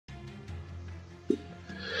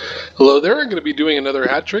Hello there, I'm going to be doing another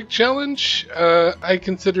hat trick challenge. I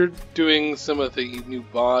considered doing some of the new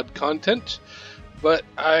mod content, but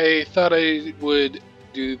I thought I would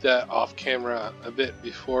do that off camera a bit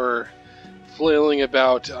before flailing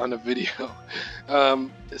about on a video.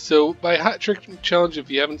 So my hat trick challenge, if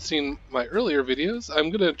you haven't seen my earlier videos, I'm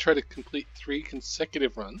going to try to complete 3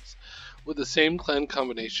 consecutive runs with the same clan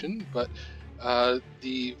combination, but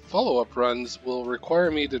the follow-up runs will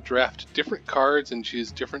require me to draft different cards and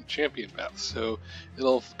choose different champion paths. So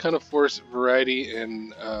it'll kind of force variety,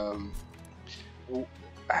 and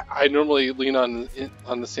I normally lean on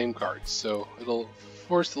the same cards, so it'll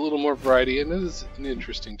force a little more variety, and it is an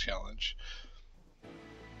interesting challenge.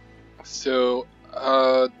 So,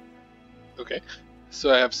 okay.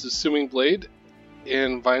 So I have Subsuming Blade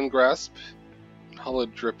and Vine Grasp, Hollow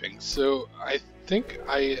Dripping. So I think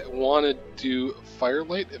I want to do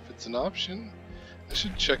Firelight if it's an option. I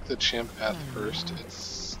should check the champ path first.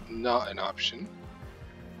 It's not an option.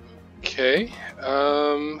 Okay.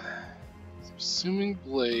 Subsuming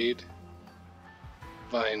Blade,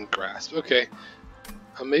 Vine Grasp. Okay.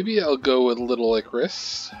 Maybe I'll go with Little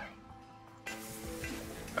Icarus.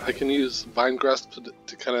 I can use Vine Grasp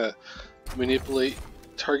to kind of manipulate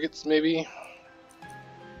targets, maybe.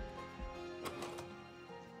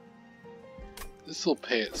 This will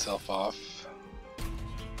pay itself off.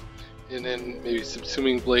 And then maybe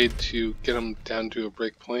Subsuming Blade to get him down to a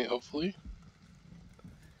break point, hopefully.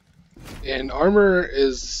 And armor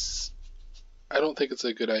is... I don't think it's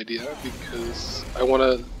a good idea because I want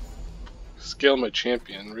to scale my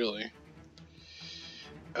champion, really.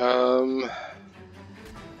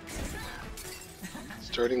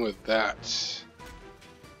 Starting with that.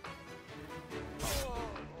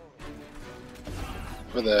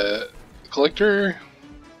 For the collector.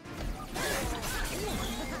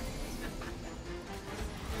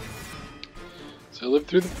 So I lived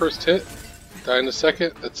through the first hit, die in a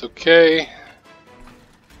second, that's okay.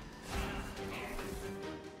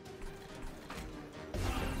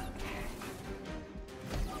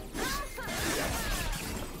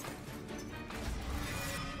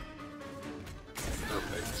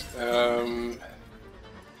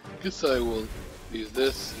 I guess I will use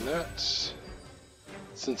this and that,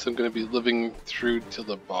 since I'm going to be living through to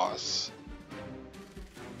the boss.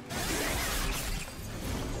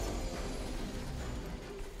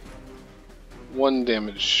 One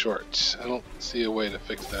damage short. I don't see a way to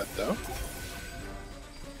fix that though.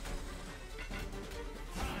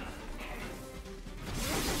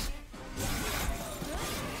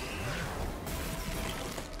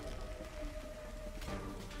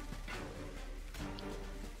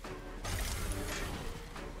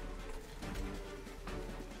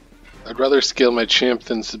 I'd rather scale my champ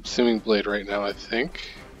than Subsuming Blade right now, I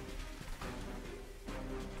think.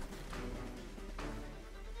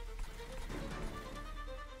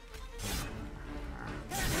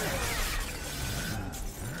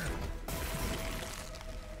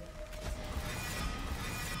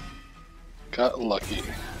 Got lucky.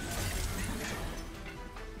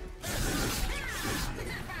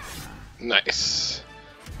 Nice.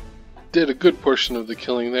 Did a good portion of the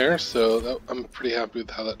killing there, so I'm pretty happy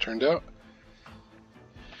with how that turned out.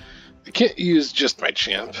 I can't use just my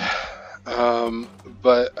champ,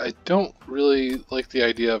 but I don't really like the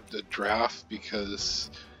idea of the draft because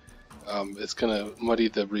it's going to muddy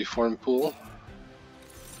the reform pool.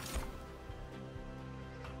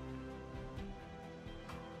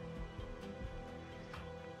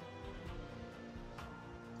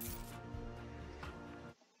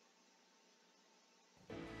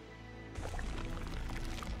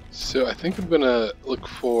 So I think I'm gonna look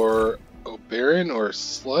for Oberon, or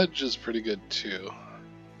Sludge is pretty good too.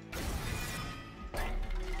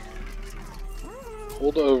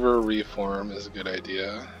 Hold over Reform is a good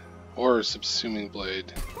idea, or Subsuming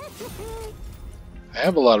Blade. I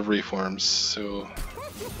have a lot of Reforms, so...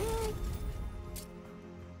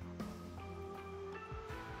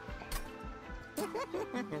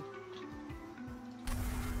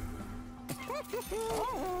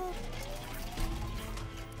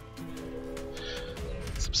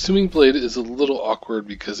 Subsuming Blade is a little awkward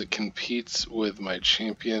because it competes with my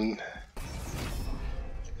champion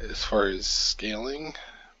as far as scaling.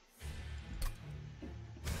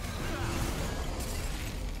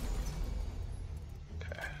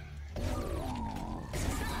 Okay.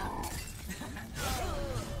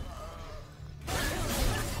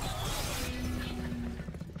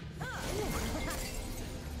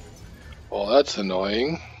 Well, that's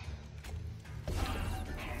annoying.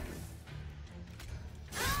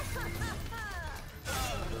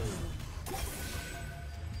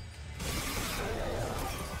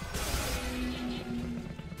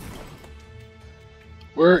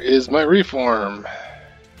 Where is my reform?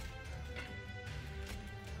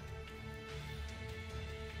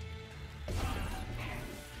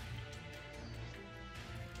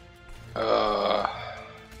 I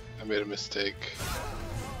made a mistake.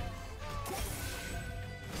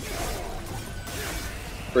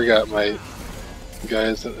 Forgot my guy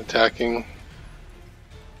isn't attacking.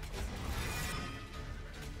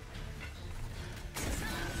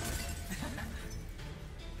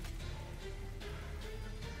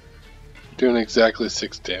 Doing exactly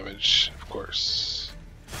 6 damage, of course.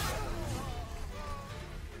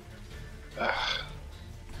 Ah.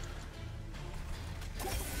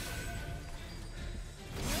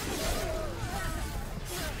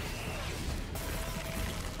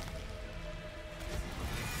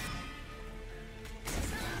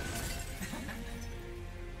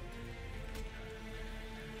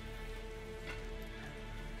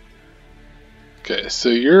 Okay, so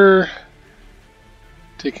you're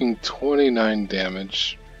taking 29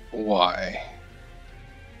 damage. Why?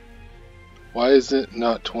 Why is it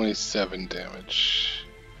not 27 damage?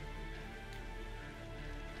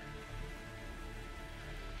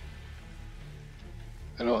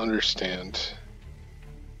 I don't understand.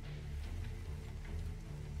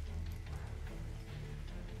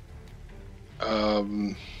 I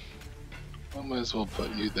might as well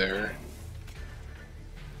put you there.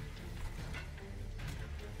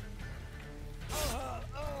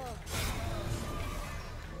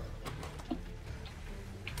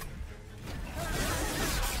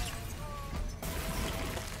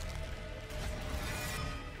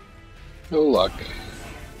 No luck.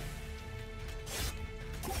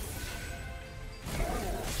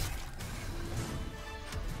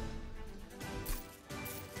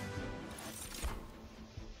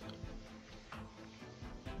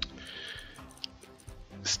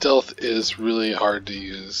 Stealth is really hard to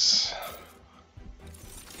use.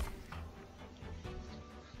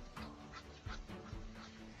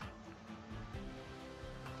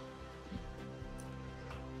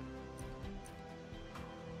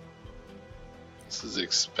 This is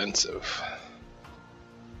expensive.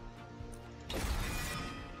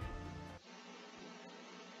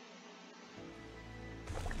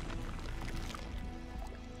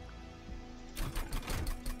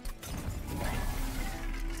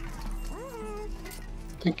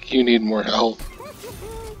 I think you need more health.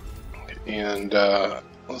 And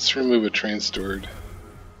let's remove a train steward.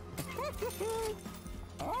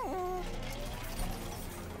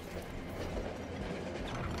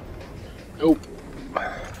 Nope.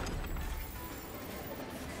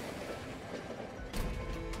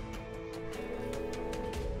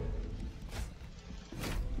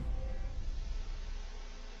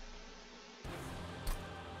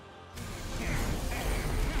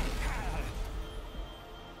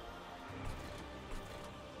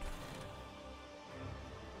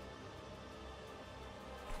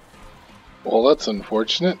 Well, that's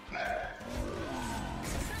unfortunate.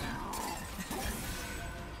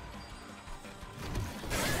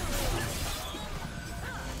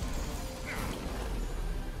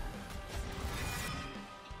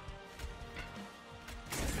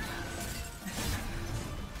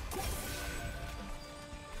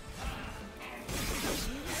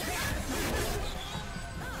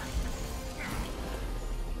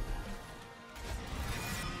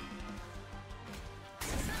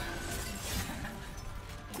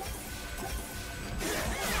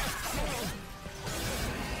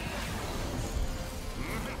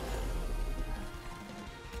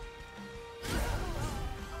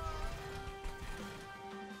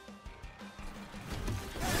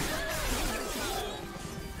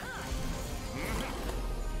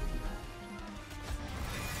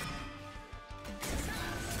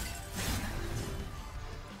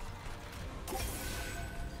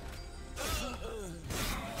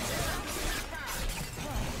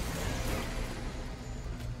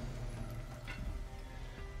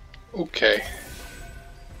 Okay.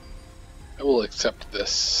 I will accept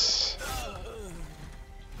this.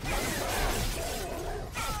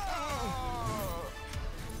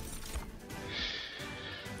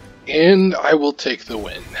 And I will take the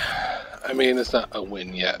win. I mean, it's not a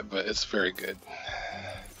win yet, but it's very good.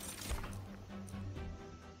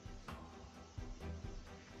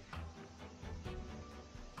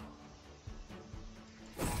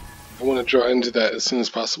 I want to draw into that as soon as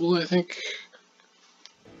possible, I think.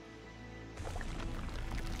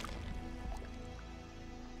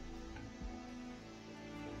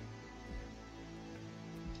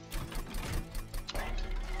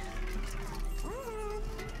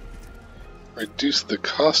 Reduce the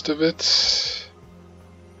cost of it.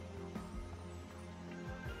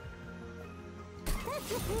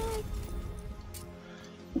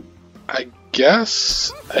 I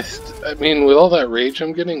guess. I mean, with all that rage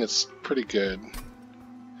I'm getting, it's pretty good.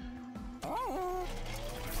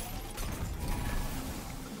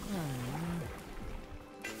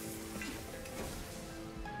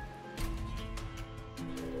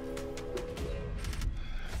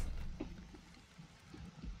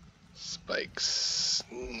 Spikes.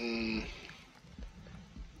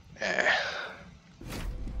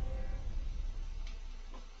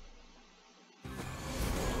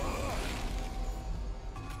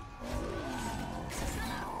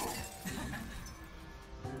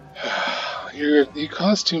 You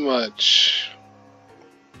cost too much.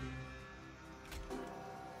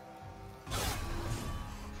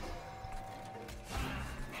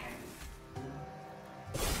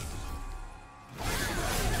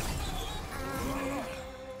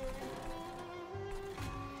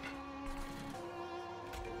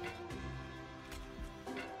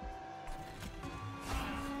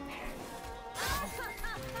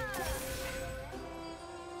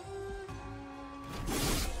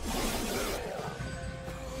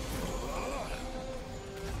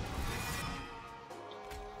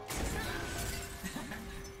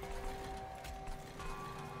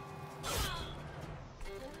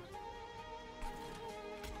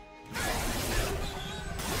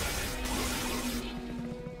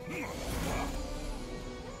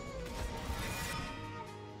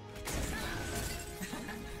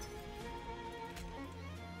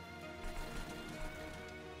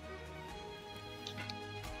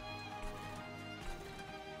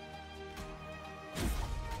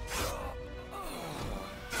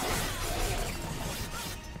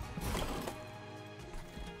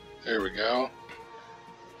 There we go.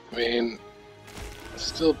 I mean,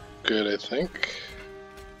 still good, I think.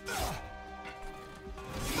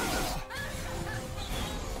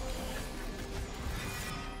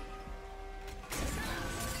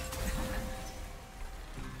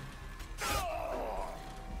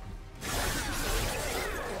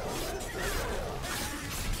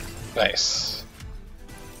 Nice.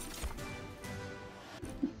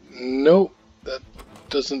 Nope, that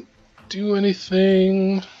doesn't do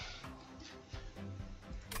anything.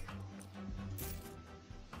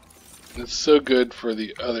 It's so good for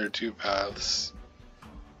the other two paths.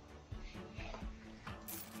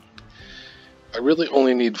 I really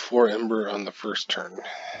only need 4 Ember on the first turn.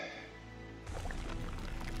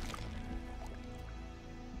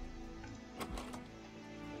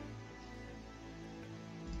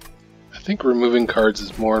 I think removing cards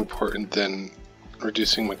is more important than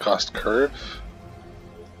reducing my cost curve.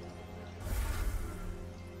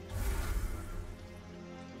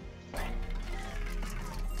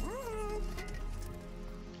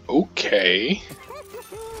 Okay.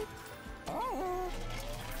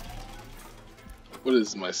 What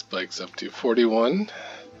is my spikes up to? 41?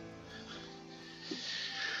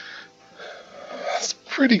 That's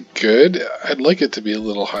pretty good. I'd like it to be a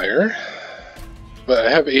little higher. But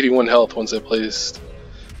I have 81 health once I play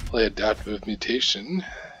Adaptive Mutation.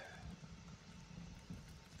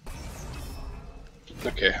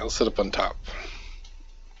 Okay, I'll set up on top.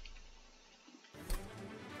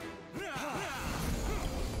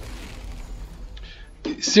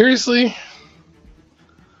 Seriously?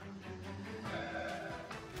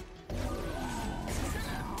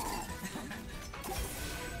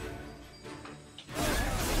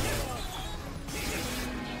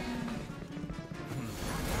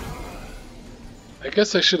 I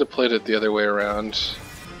guess I should have played it the other way around.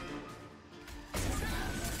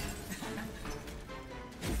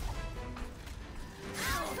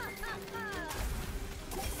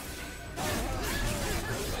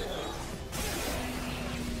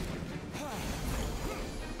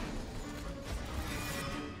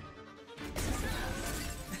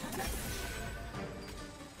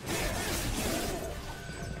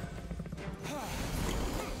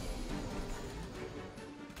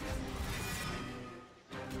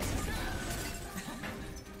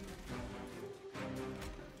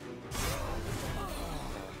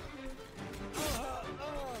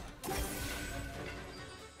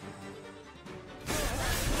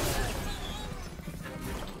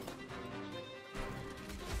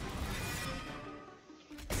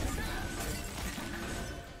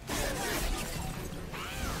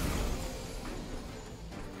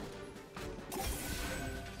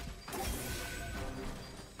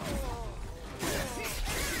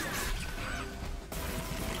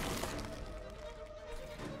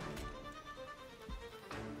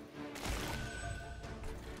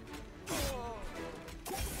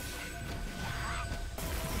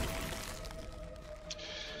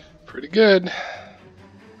 Pretty good.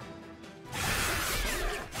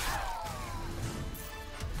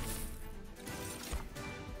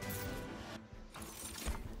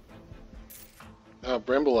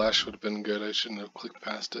 splash would have been good. I shouldn't have clicked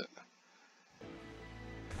past it.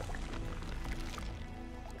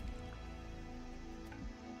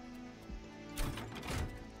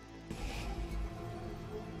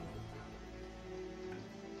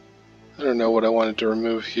 I don't know what I wanted to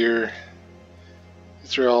remove here.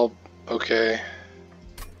 These are all okay.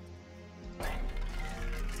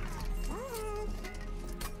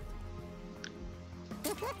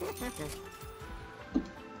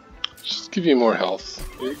 Just give you more health.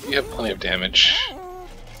 You have plenty of damage.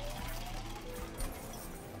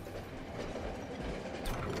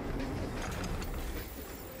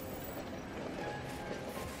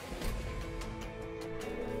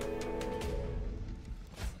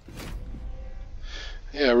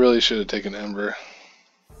 Yeah, I really should have taken Ember.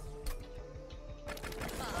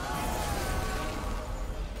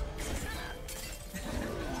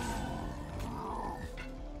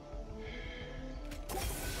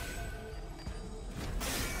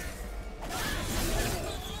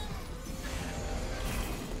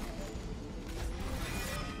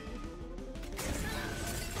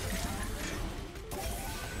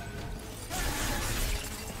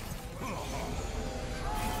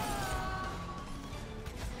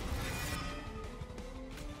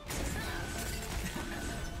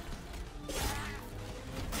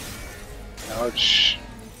 Ouch.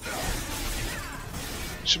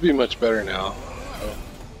 Should be much better now. Oh.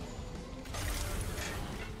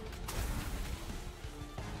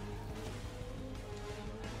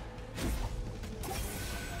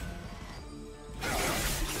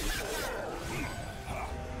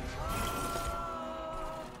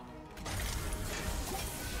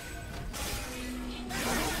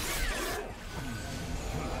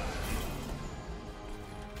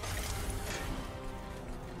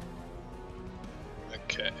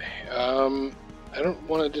 Okay, I don't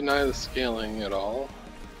want to deny the scaling at all.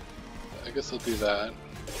 I guess I'll do that.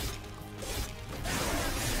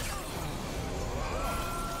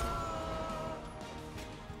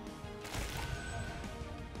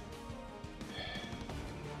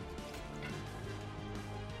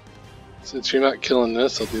 Since you're not killing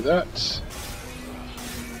this, I'll do that.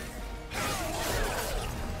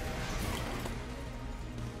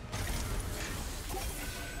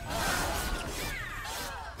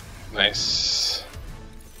 Nice.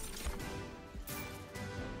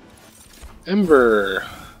 Ember.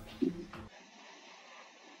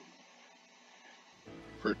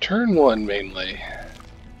 For turn 1 mainly.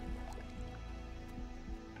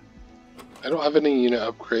 I don't have any unit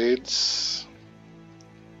upgrades.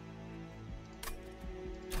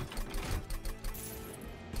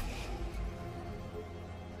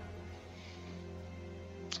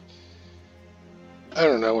 I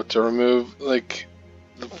don't know what to remove, like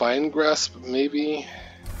the Vine Grasp maybe?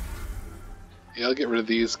 Yeah, I'll get rid of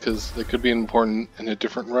these because they could be important in a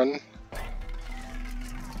different run.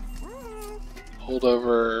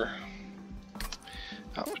 Holdover,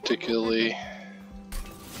 not particularly.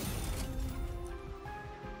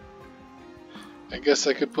 I guess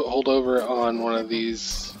I could put holdover on one of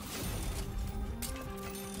these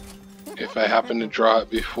if I happen to draw it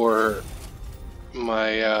before my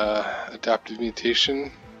adaptive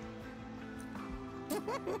mutation.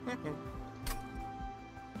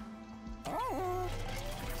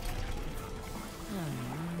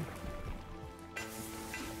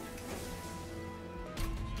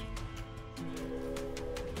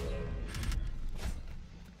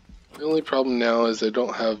 The only problem now is I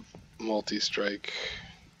don't have multi-strike,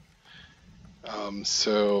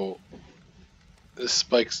 so this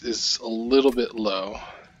spike is a little bit low.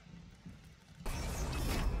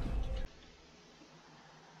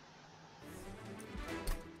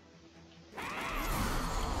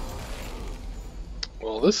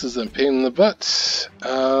 Well, this is a pain in the butt.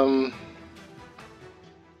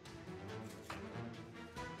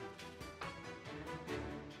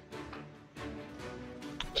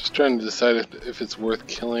 Just trying to decide if it's worth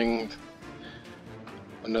killing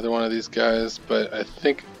another one of these guys, but I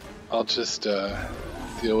think I'll just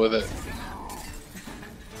deal with it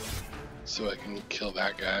so I can kill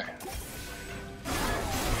that guy.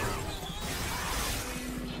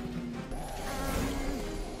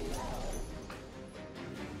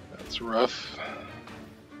 That's rough.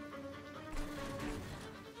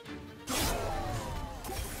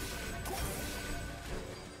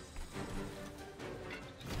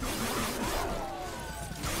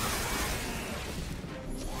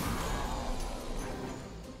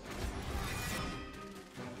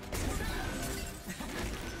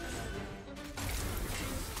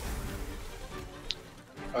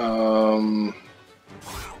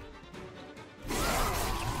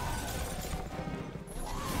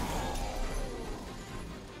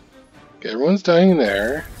 everyone's dying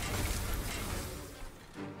there.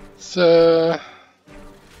 Let's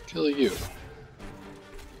kill you.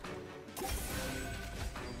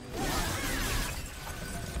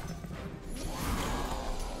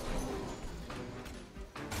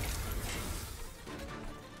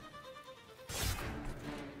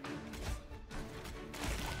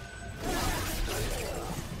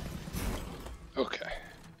 Okay.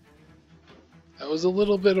 That was a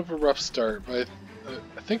little bit of a rough start, but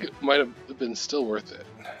I think it might have been still worth it.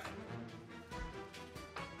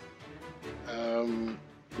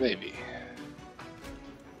 Maybe.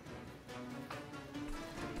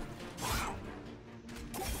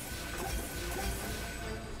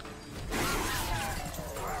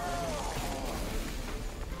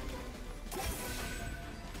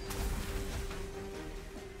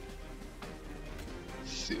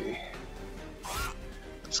 Let's see.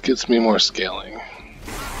 This gets me more scaling.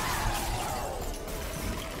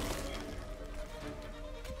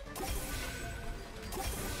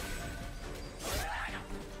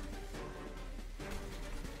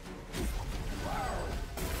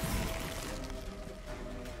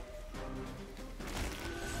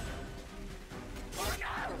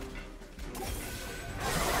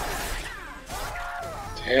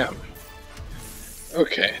 Damn.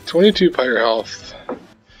 Okay, 22 pyre health.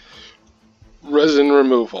 Resin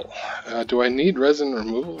removal. Do I need resin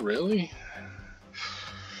removal? Really?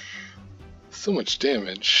 So much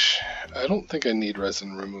damage. I don't think I need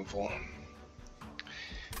resin removal.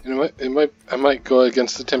 And I might go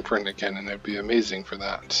against the Temperament again, and it'd be amazing for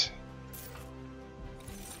that.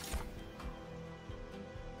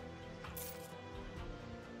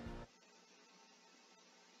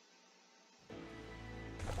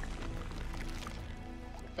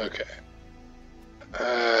 Okay.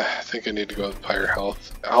 I think I need to go with Pyre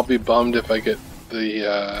Health. I'll be bummed if I get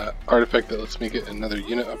the artifact that lets me get another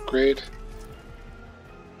unit upgrade.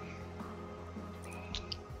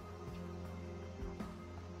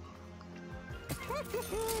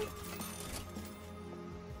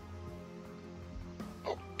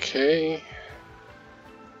 Okay.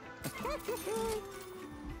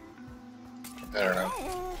 I don't know.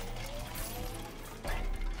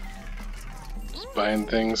 Just buying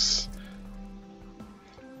things.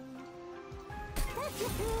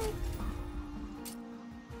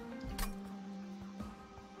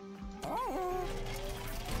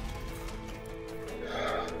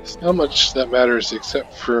 There's not much that matters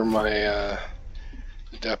except for my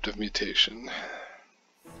adaptive mutation.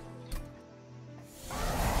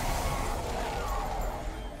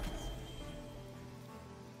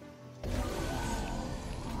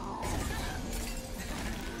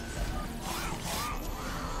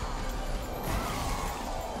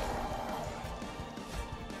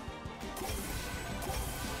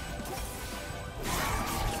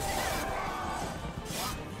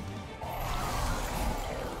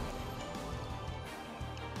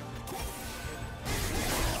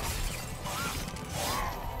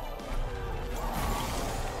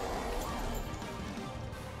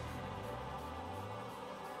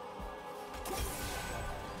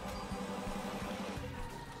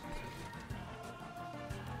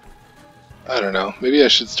 I don't know. Maybe I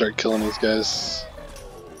should start killing these guys.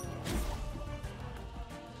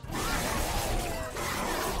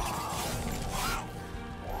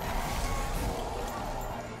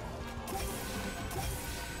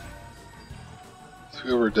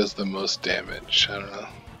 Whoever does the most damage, I don't know.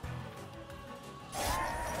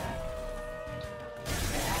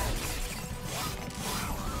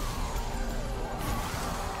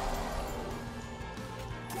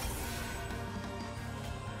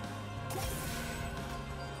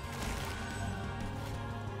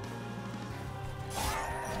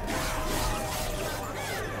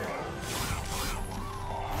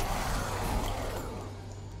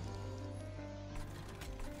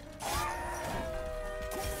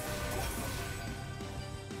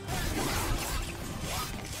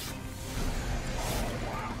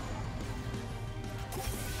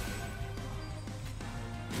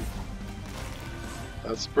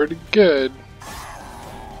 That's pretty good.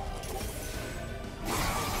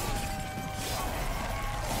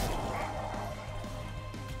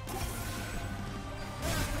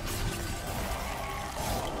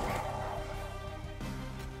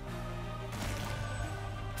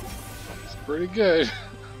 That's pretty good.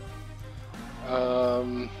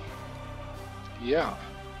 Yeah.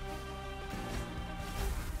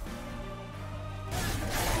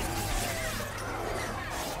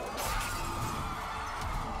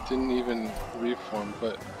 Didn't even reform,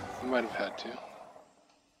 but I might have had to.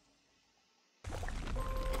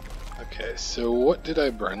 Okay, so what did I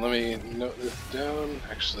burn? Let me note this down.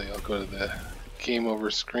 Actually, I'll go to the game over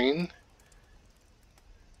screen.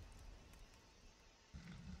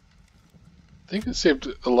 I think it saved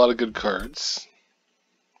a lot of good cards.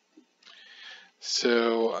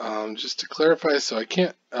 So just to clarify, so I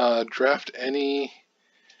can't draft any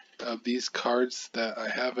of these cards that I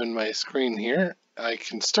have in my screen here. I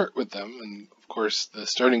can start with them, and of course the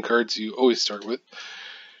starting cards you always start with.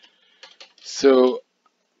 So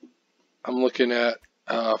I'm looking at,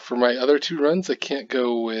 for my other two runs, I can't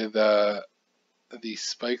go with the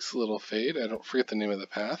Spike's Little Fade. I don't forget the name of the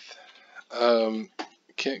path.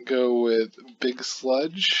 Can't go with Big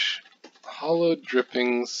Sludge, Hollowed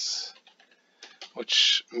Drippings,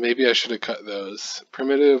 which maybe I should have cut those.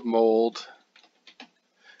 Primitive Mold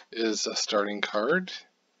is a starting card.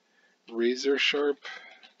 Razor Sharp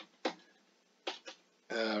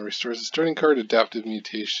restores a starting card. Adaptive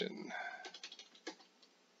Mutation.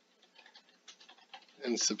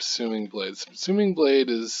 And Subsuming Blade. Subsuming Blade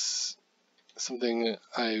is something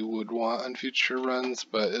I would want on future runs,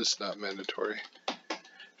 but it's not mandatory.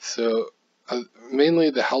 So mainly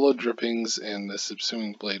the Hallowed Drippings and the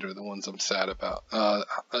Subsuming Blade are the ones I'm sad about.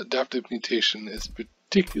 Adaptive Mutation is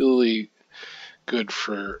particularly good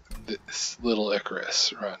for this little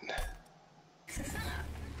Icarus run.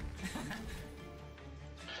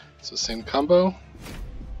 So same combo.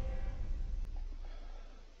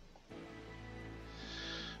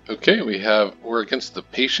 Okay, we're against the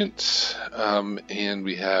Patient, and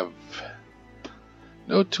we have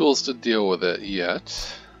no tools to deal with it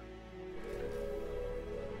yet.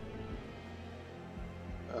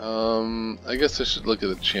 I guess I should look at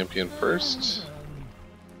the champion first.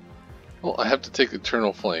 Well, I have to take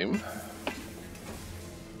Eternal Flame.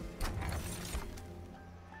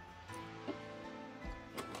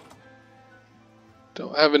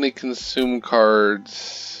 Don't have any consume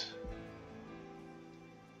cards.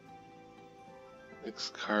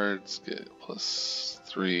 X cards get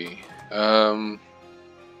 +3.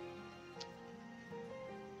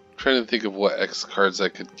 Trying to think of what X cards I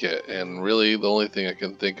could get, and really the only thing I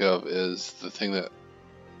can think of is the thing that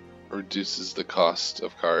reduces the cost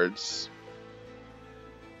of cards.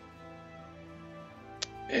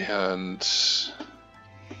 And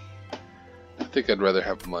I think I'd rather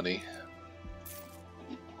have money.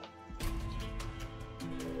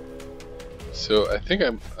 So I think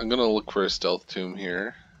I'm gonna look for a Stealth Tomb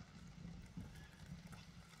here.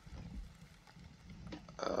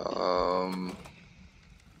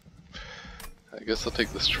 I guess I'll take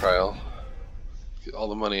this trial. Get all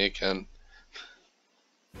the money I can.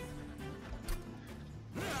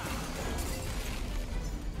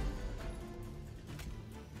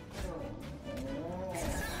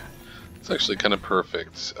 It's actually kind of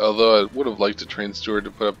perfect. Although I would have liked a Train Steward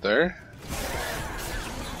to put up there.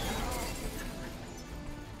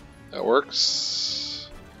 That works.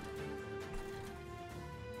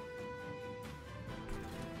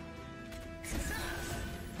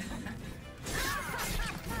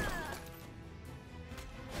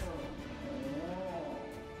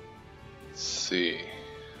 Let's see.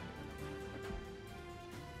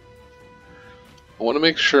 I want to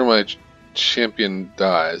make sure my champion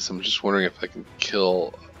dies. I'm just wondering if I can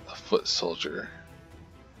kill a foot soldier.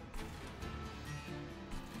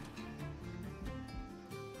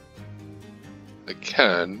 I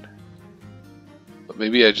can, but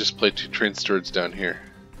maybe I just play 2 Train Stewards down here.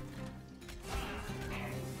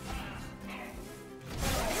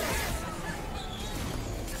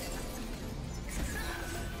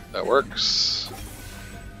 That works.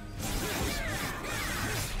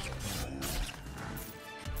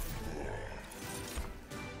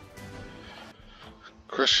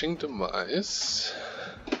 Crushing Demise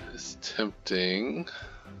is tempting.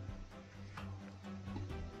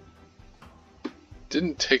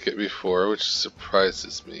 Didn't take it before, which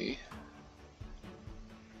surprises me.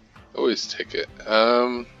 Always take it.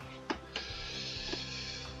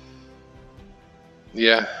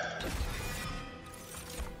 Yeah.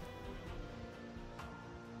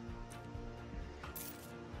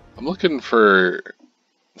 I'm looking for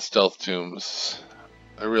Stealth Tombs.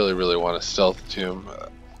 I really want a Stealth Tomb.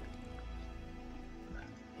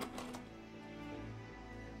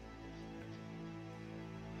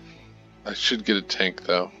 I should get a tank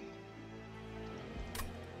though.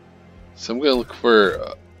 So I'm gonna look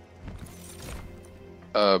for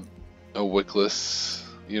a Wickless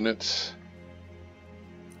unit.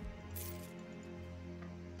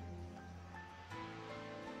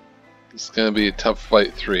 It's gonna be a tough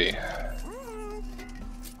fight 3.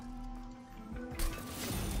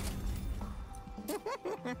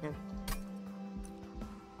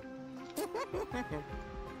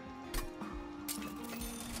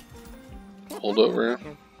 pulled over.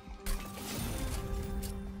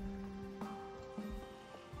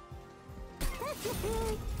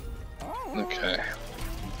 Okay,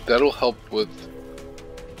 that'll help a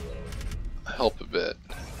bit.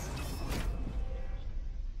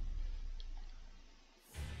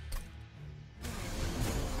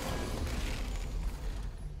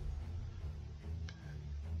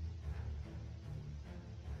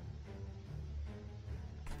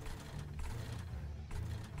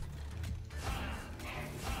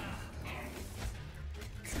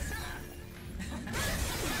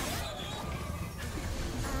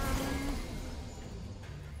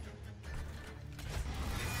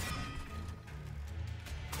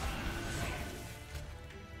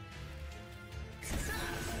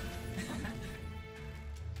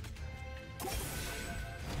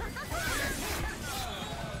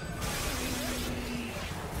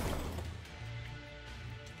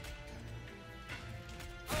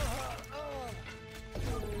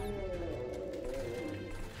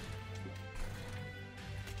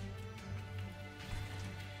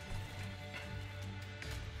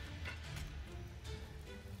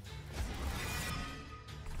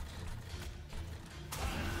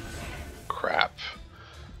 Crap.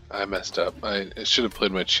 I messed up. I should have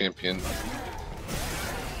played my champion.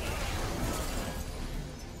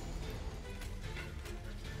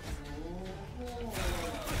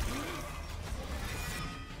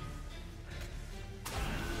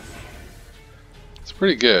 It's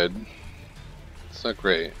pretty good. It's not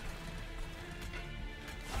great.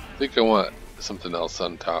 I think I want something else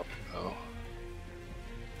on top, though.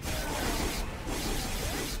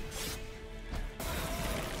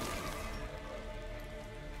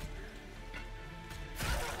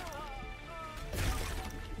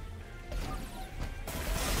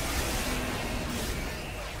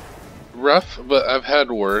 Rough, but I've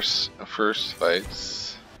had worse first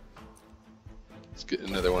fights. Let's get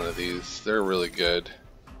another one of these. They're really good.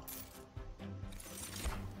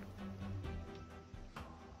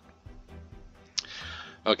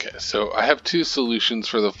 Okay, so I have two solutions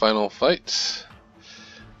for the final fight.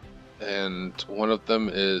 And one of them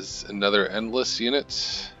is another endless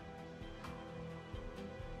unit.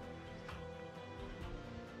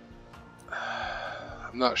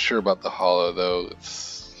 I'm not sure about the hollow though.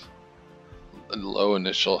 It's low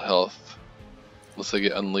initial health unless I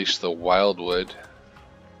get Unleash the Wildwood.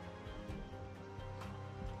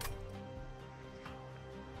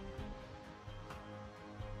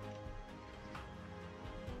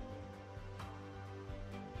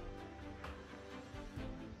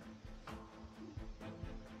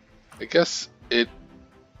 I guess it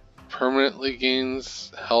permanently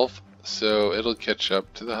gains health, so it'll catch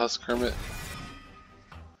up to the Husk Hermit.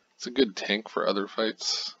 It's a good tank for other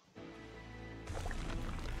fights.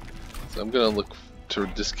 So I'm gonna look to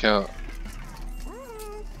discount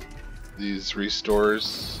these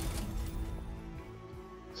restores.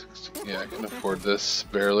 Yeah, I can afford this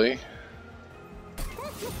barely.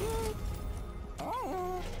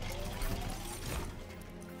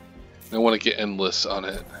 I want to get endless on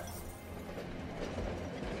it.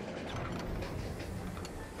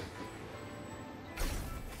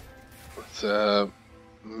 Let's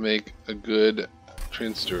make a good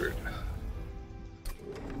train steward.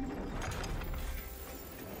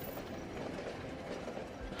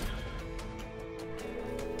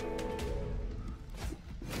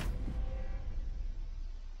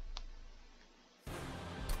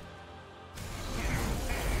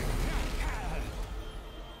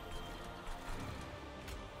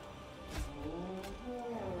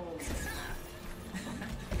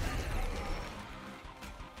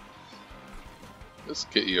 Let's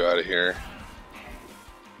get you out of here.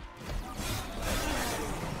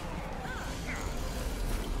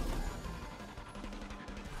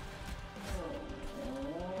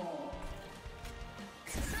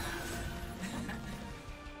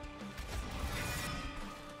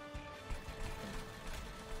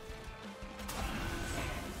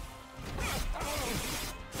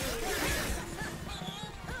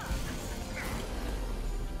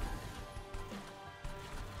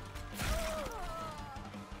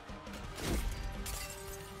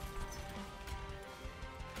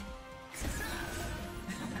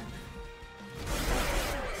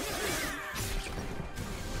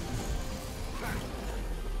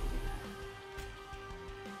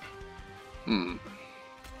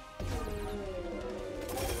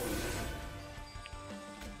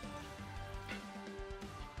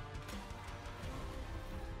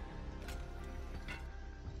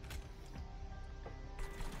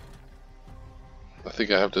 I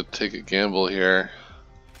think I have to take a gamble here.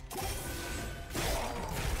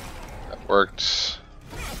 That worked.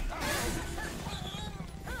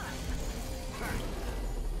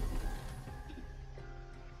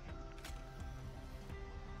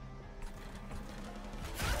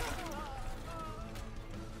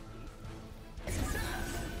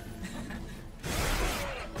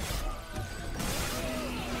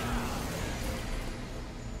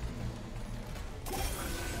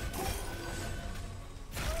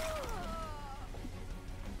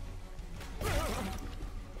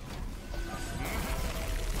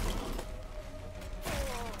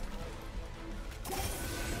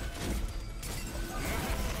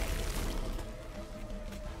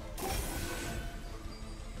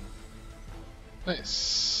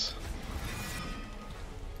 Nice.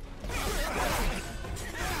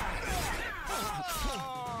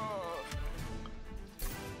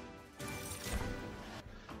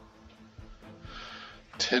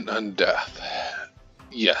 Tint on death.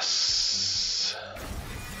 Yes.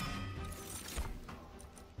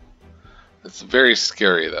 It's very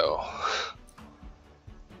scary though.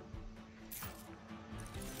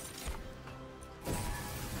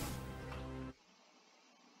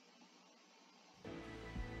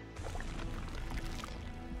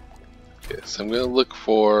 Okay, so I'm gonna look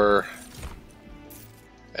for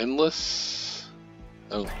endless.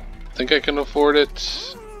 I don't think I can afford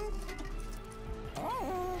it.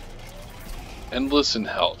 Endless in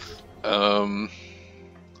health.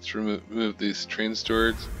 Let's remove these train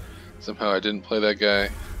stewards. Somehow I didn't play that guy.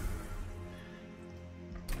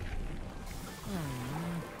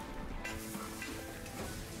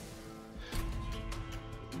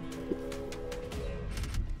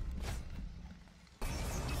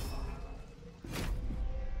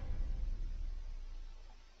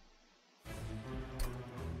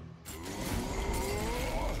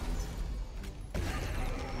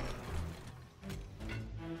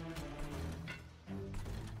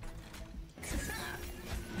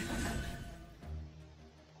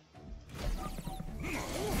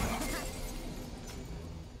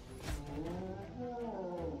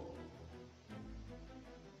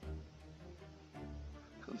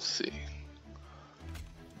 Let's see.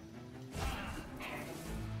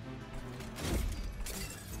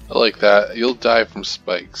 I like that. You'll die from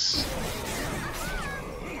spikes.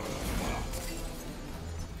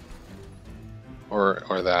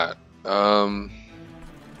 Or that.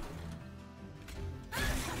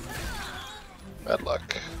 Bad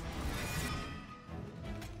luck.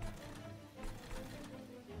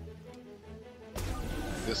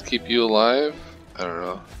 Just keep you alive? I don't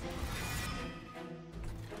know.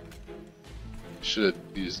 Should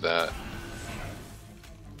have used that.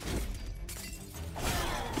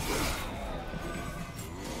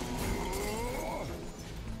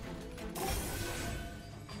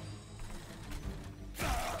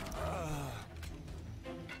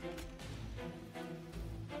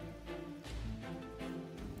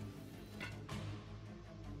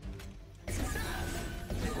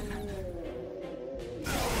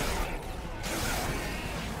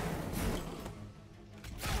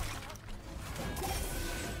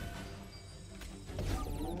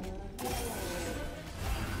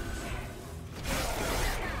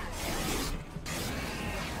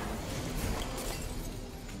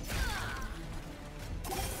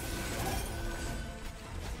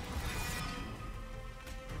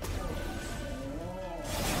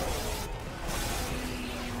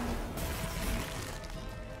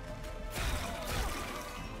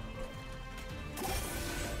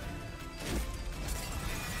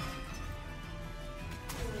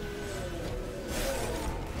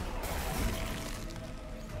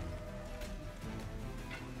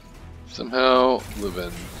 Somehow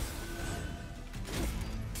living.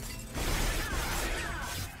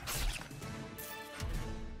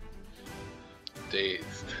 Dazed.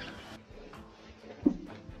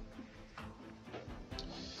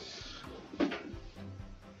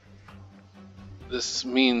 This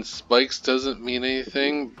means spikes doesn't mean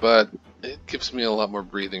anything, but it gives me a lot more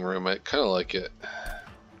breathing room. I kind of like it.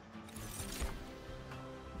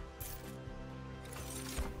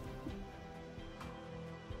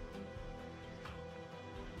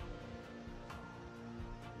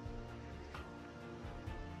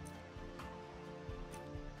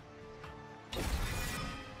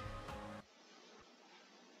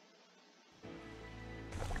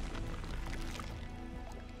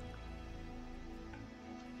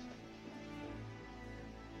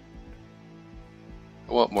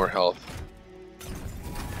 I want more health.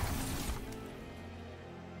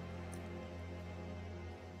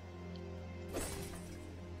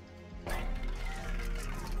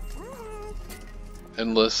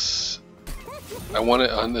 Endless. I want it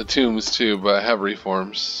on the tombs too, but I have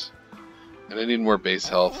reforms. And I need more base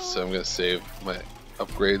health, so I'm going to save my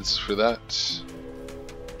upgrades for that.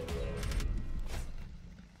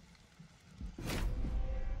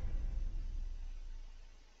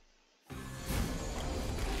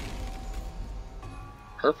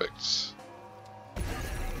 Perfect.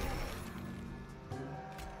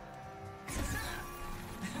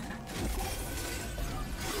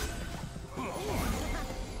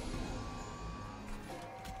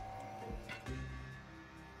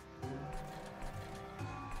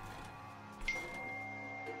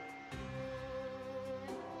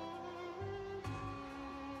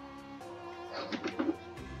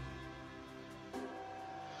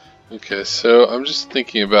 Okay, so I'm just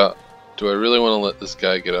thinking about, do I really want to let this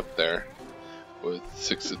guy get up there with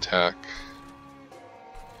 6 attack?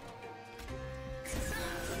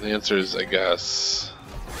 And the answer is, I guess.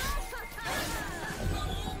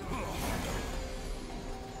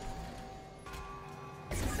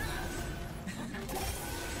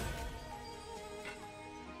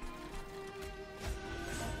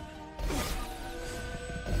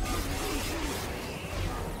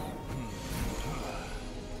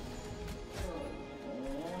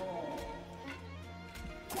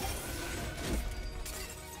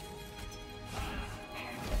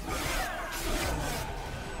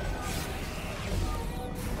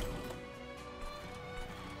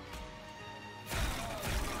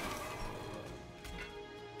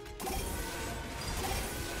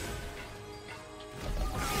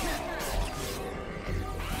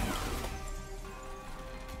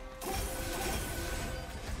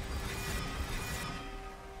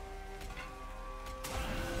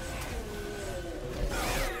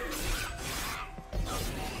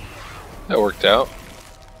 That worked out.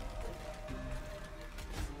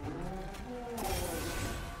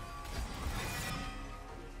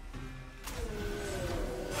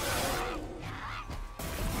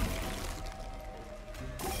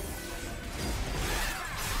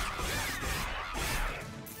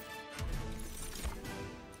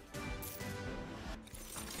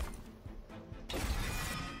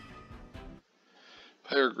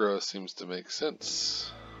 Pyrogrow seems to make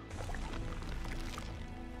sense.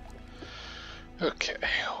 Okay,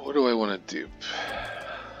 what do I want to dupe?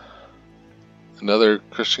 Another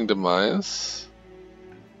Crushing Demise.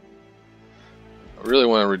 I really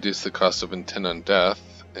want to reduce the cost of Intent on Death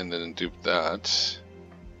and then dupe that.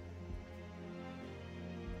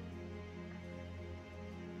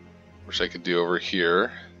 Which I could do over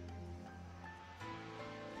here.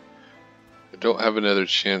 I don't have another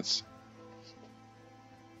chance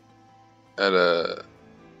at a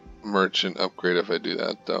merchant upgrade if I do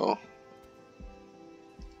that though.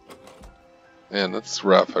 Man, that's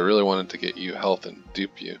rough. I really wanted to get you health and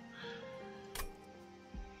dupe you.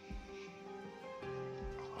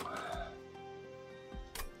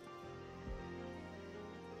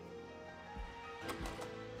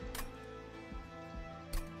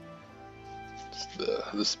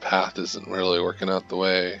 This path isn't really working out the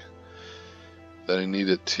way that I need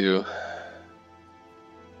it to.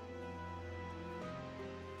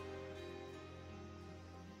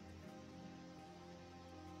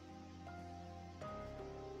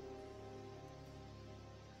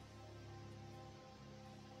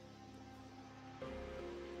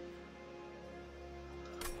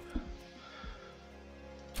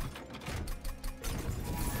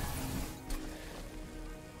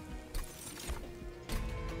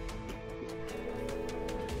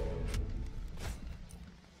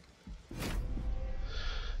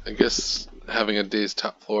 I guess having a day's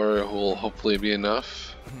top floor will hopefully be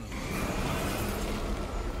enough.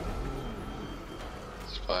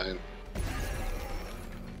 It's fine.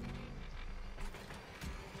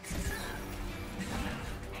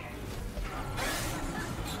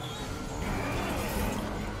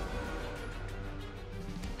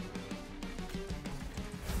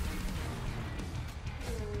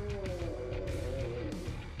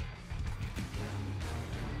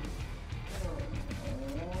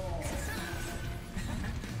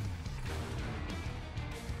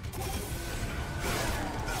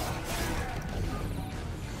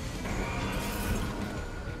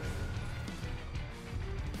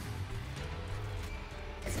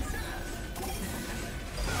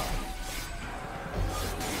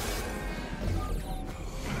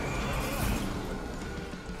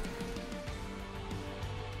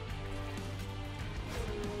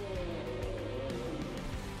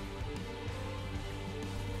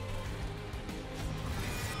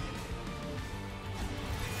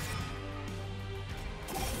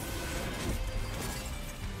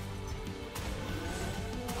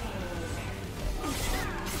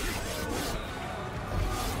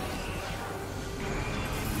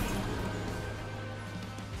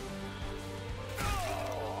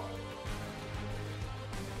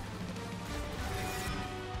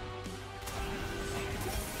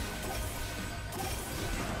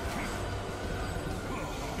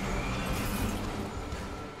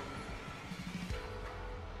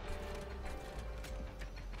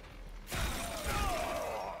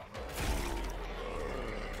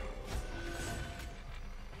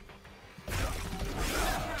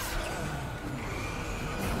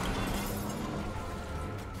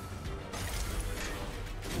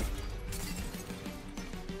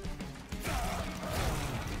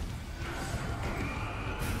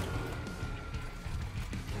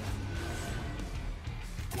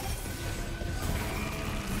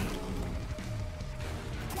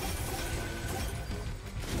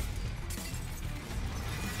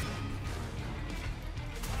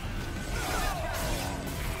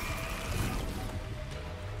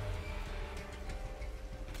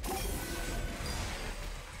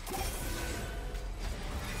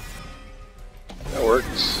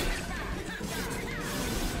 works.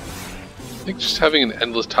 I think just having an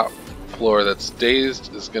endless top floor that's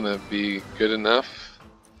dazed is gonna be good enough.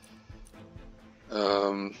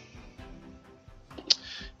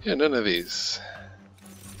 Yeah, none of these.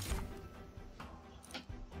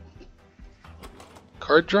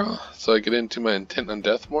 Card draw, so I get into my intent on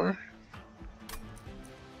death more.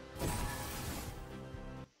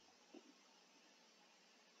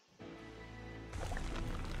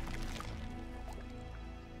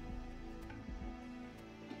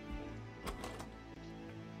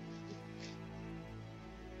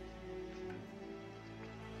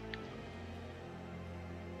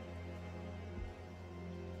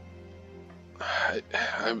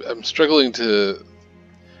 I'm struggling to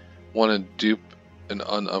want to dupe an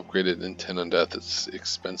unupgraded intent on death. It's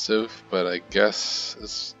expensive, but I guess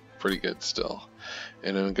it's pretty good still.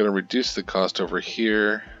 And I'm going to reduce the cost over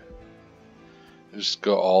here. And just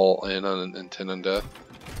go all in on an intent on death.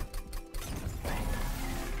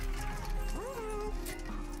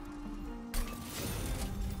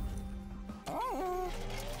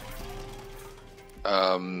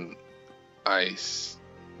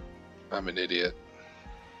 I'm an idiot.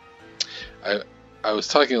 I was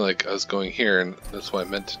talking like I was going here, and that's what I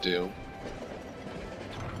meant to do.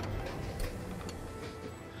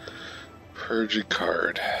 Purge a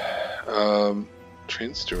card.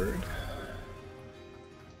 Train Steward.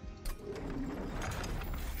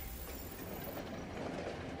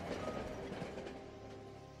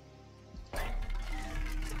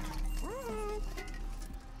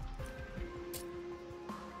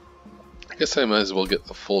 I guess I might as well get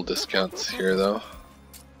the full discounts here though.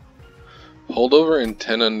 Holdover and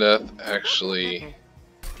 10 on death actually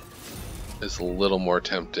is a little more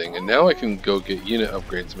tempting, and now I can go get unit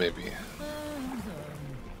upgrades maybe.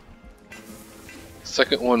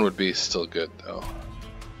 Second one would be still good though.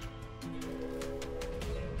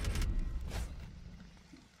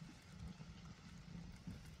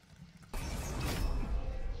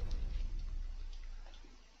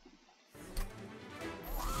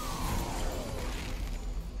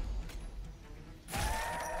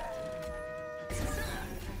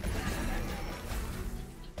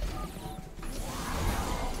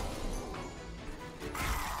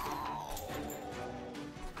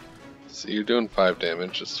 So you're doing 5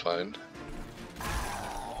 damage, it's fine.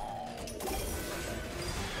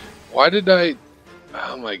 Why did I...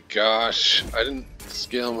 Oh my gosh, I didn't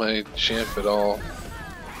scale my champ at all.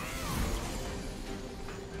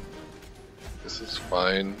 This is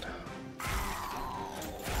fine.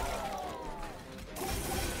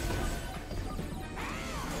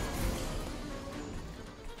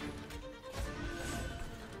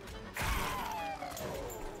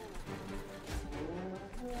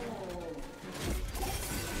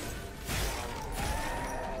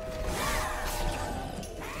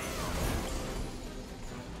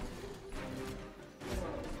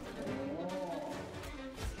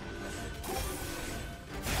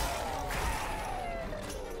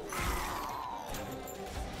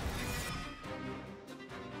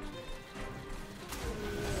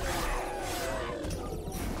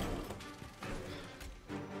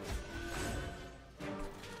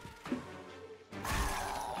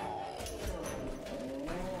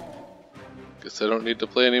 Guess I don't need to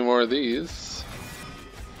play any more of these.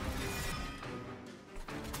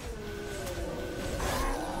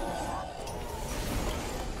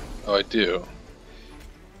 Oh, I do.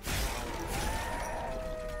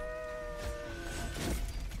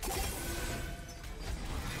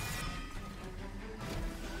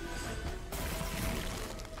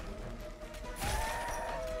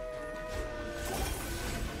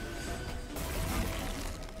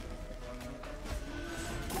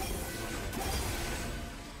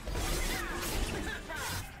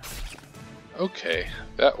 Okay,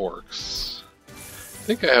 that works. I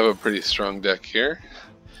think I have a pretty strong deck here.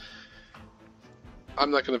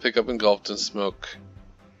 I'm not going to pick up Engulfed in Smoke.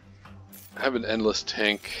 I have an Endless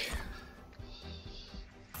Tank,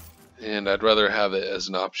 and I'd rather have it as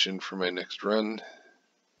an option for my next run.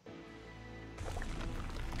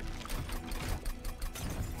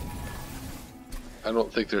 I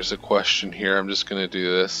don't think there's a question here. I'm just going to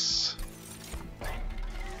do this.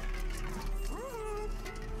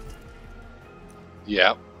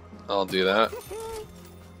 Yeah, I'll do that.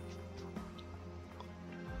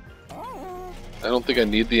 I don't think I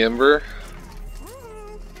need the Ember.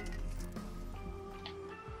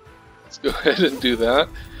 Let's go ahead and do that.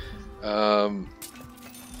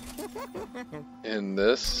 And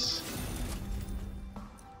this.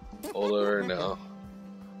 Hold over now.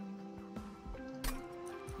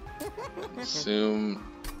 Consume.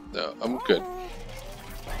 No, I'm good.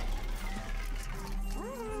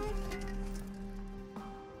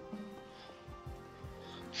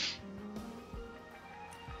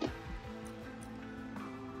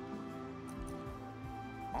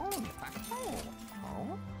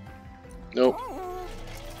 Nope.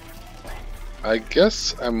 I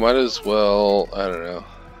guess I might as well, I don't know.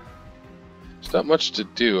 There's not much to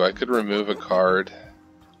do. I could remove a card.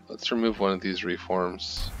 Let's remove one of these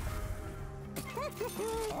reforms.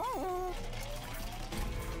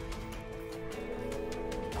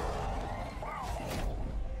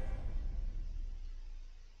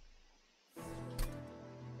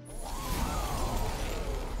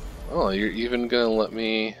 Oh, you're even gonna let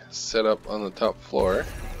me set up on the top floor.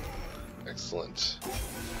 Excellent.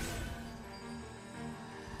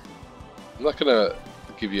 I'm not gonna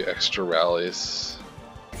give you extra rallies.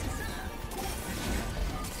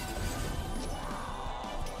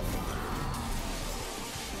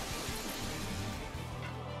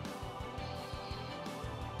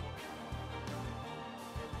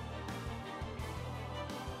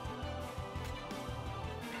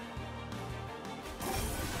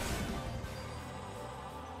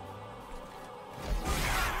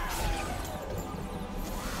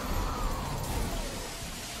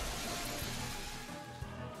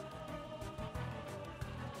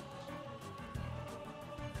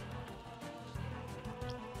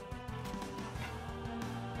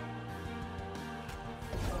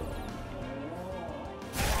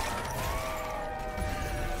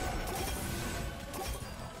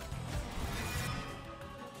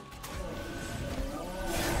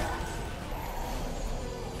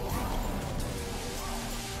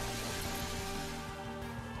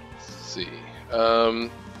 See.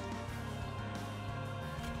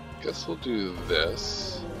 Guess we'll do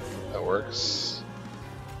this. That works.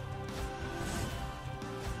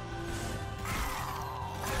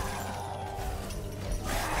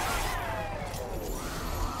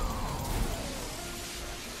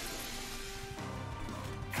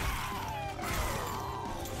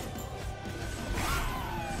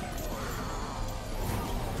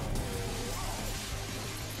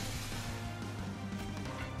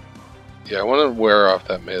 Yeah, I want to wear off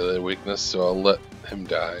that melee weakness, so I'll let him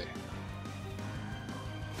die.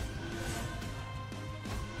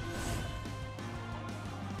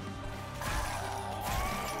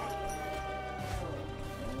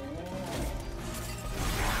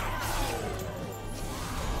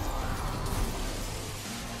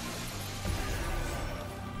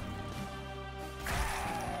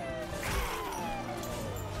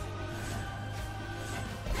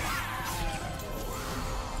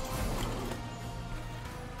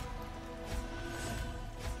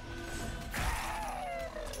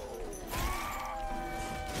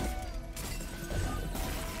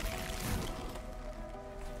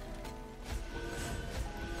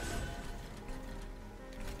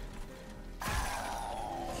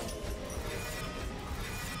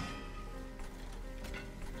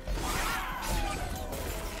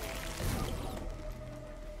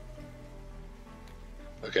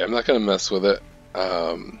 Okay, I'm not gonna mess with it.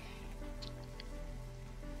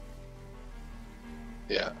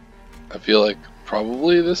 Yeah, I feel like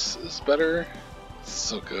probably this is better. It's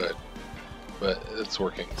so good, but it's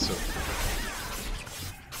working. So.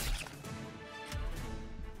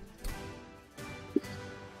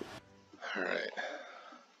 All right.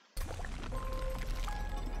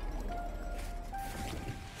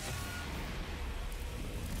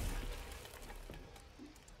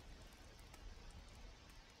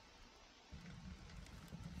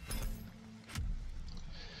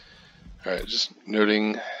 Alright, just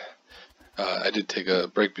noting, I did take a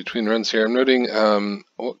break between runs here. I'm noting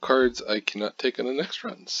what cards I cannot take on the next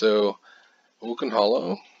run. So, Awoken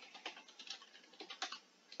Hollow,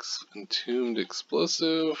 Entombed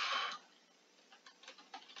Explosive,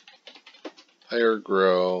 Higher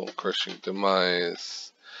Grow, Crushing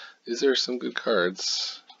Demise. These are some good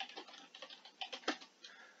cards.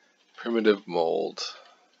 Primitive Mold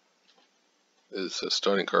is a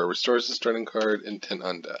starting card. Restores the starting card, Intent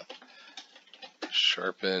on Death.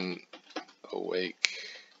 Sharpen, Awake,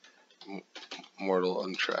 Mortal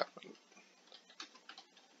Entrapment.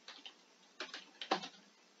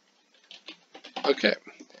 Okay,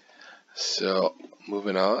 so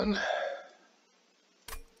moving on.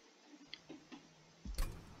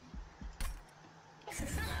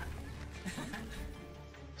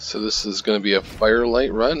 So this is going to be a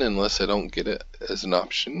Firelight run unless I don't get it as an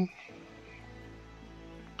option.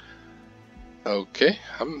 Okay,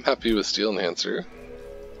 I'm happy with Steel Enhancer.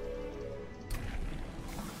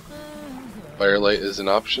 Firelight is an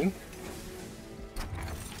option.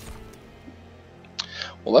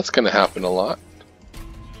 Well, that's going to happen a lot.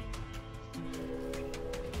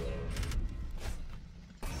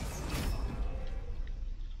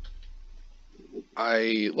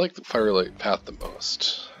 I like the Firelight path the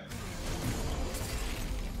most.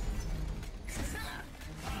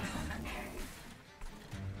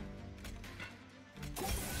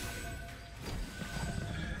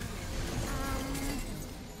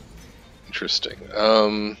 interesting.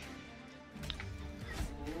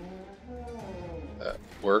 That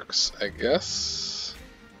works, I guess.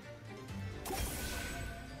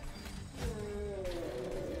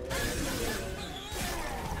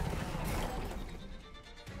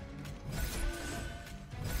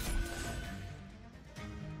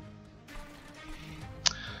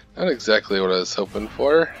 Not exactly what I was hoping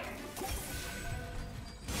for.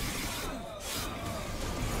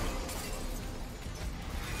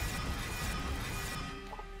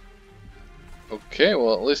 Okay,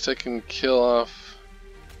 well at least I can kill off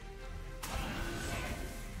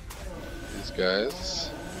these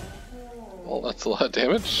guys. Well, that's a lot of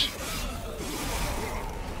damage.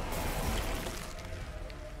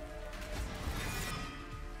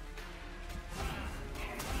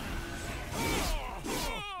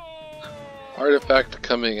 Artifact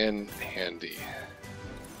coming in handy.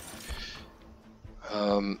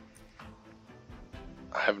 I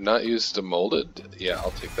have not used a molded. Yeah,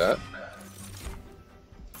 I'll take that.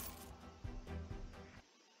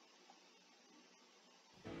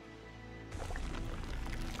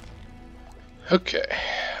 Okay.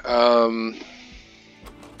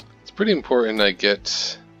 It's pretty important I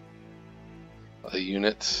get a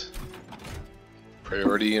unit,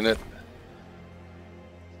 priority unit.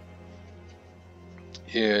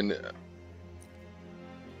 And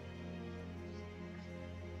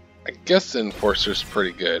I guess the Enforcer's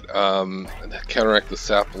pretty good. Counteract the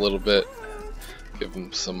sap a little bit, give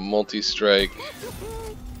him some multi-strike,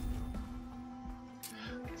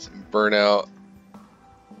 some burnout,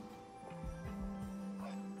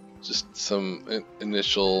 just some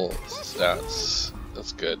initial stats.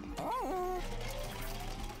 That's good.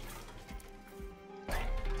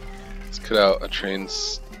 Let's cut out a trained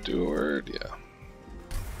steward, yeah.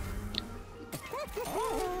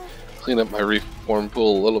 Clean up my reform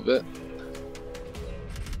pool a little bit.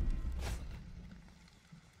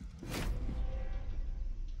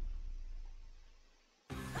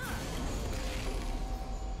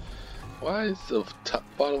 Why is the top,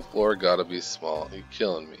 bottom floor gotta be small? You're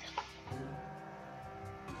killing me.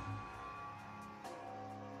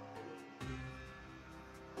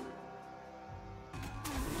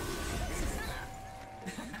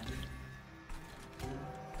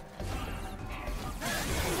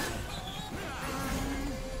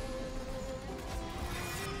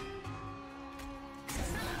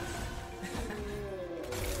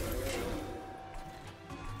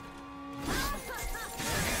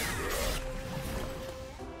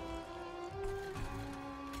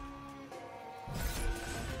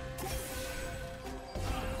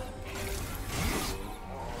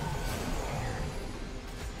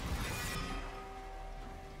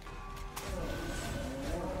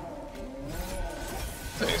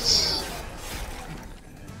 Nice.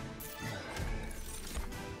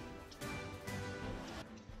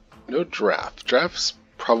 No draft. Draft's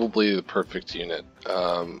probably the perfect unit.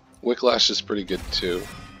 Wicklash is pretty good too.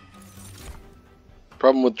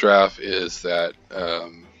 Problem with draft is that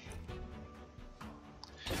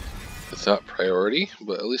it's not priority,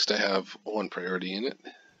 but at least I have one priority unit.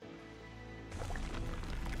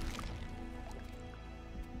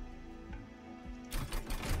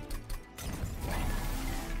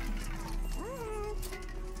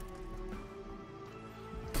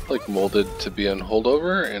 I'd like Molded to be on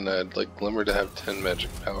holdover, and I'd like Glimmer to have 10 magic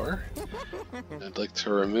power. I'd like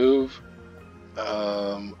to remove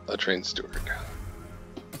a trained steward.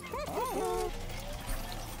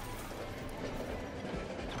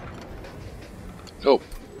 Oh.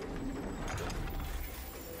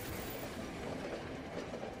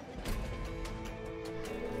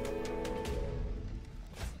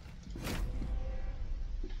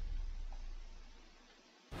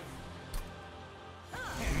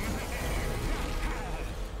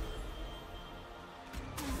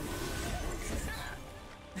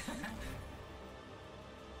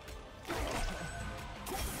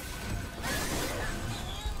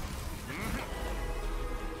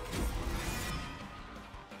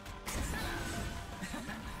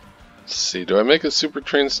 Let's see, do I make a super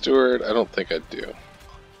trained steward? I don't think I do.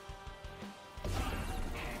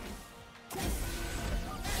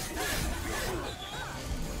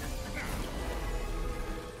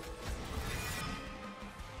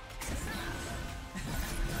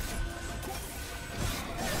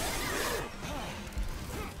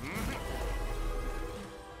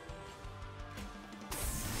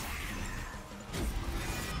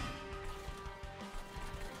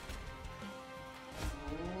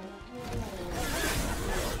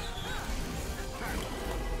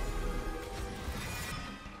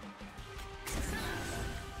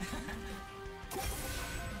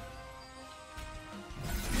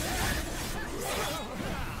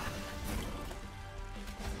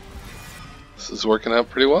 This is working out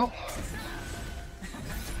pretty well.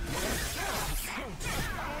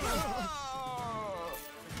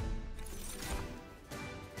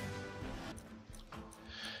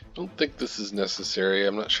 I don't think this is necessary.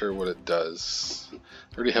 I'm not sure what it does.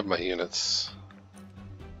 I already have my units.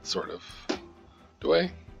 Sort of. Do I?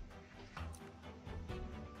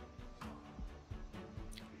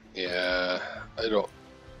 Yeah, I don't.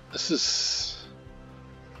 This is.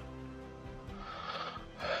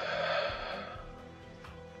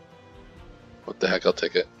 What the heck, I'll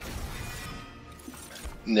take it.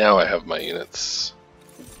 Now I have my units.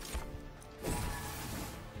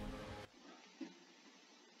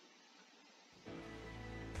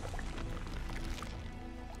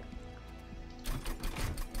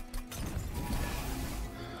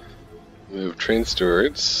 Move train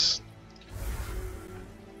stewards.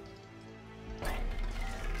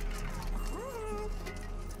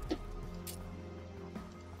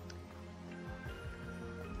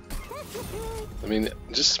 I mean,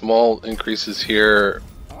 just small increases here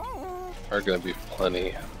are going to be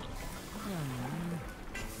plenty.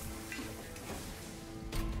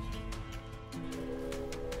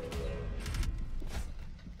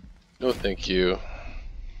 No, thank you.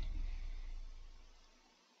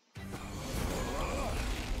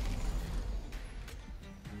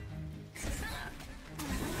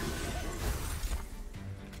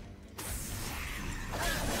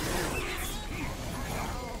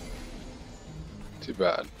 Too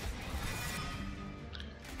bad.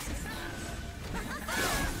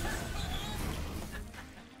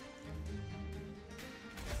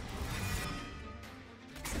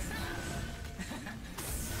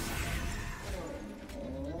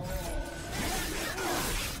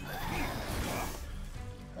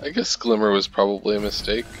 I guess Glimmer was probably a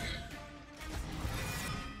mistake.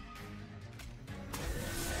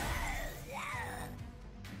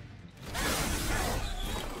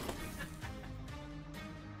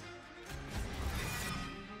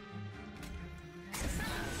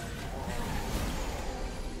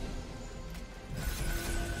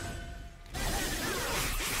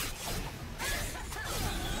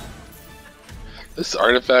 This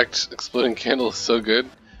artifact exploding candle is so good.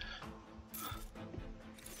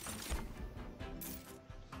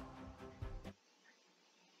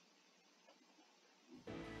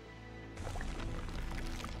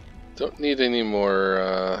 Don't need any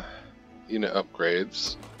more unit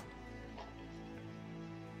upgrades.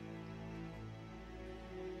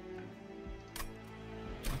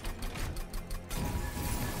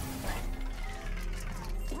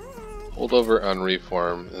 Hold over on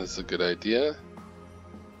reform is a good idea.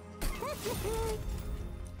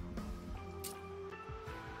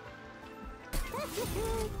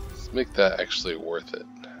 Let's make that actually worth it.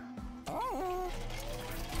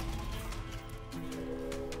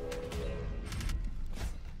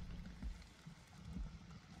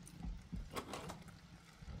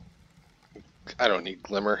 I don't need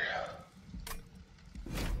Glimmer.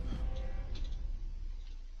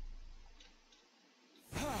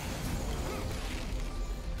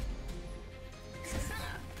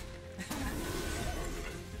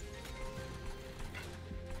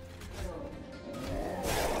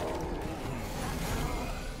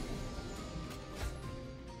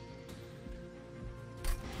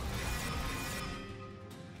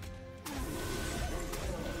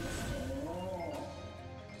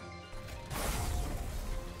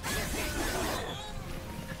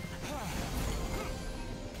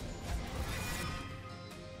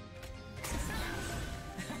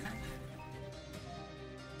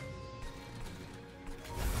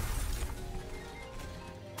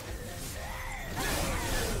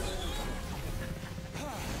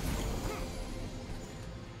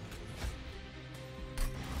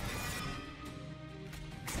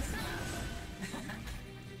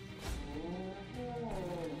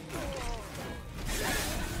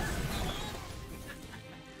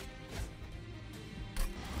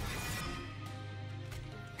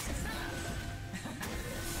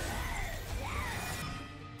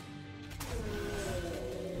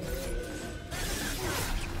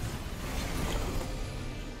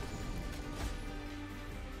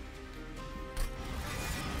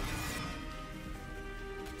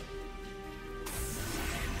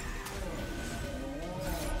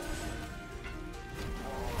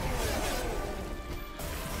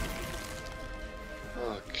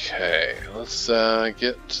 Okay, let's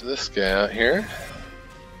get this guy out here.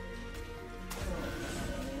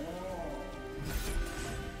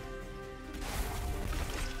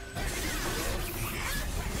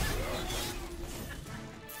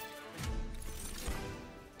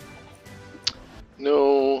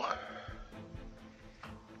 No.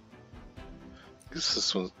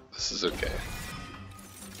 guess this is okay.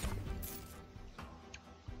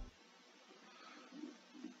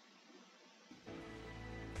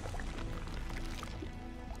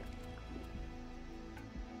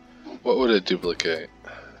 What would it duplicate?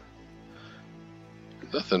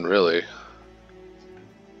 Nothing really.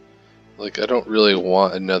 Like, I don't really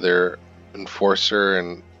want another enforcer,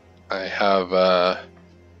 and I have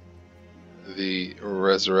the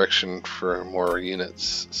resurrection for more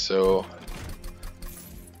units, so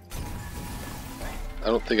I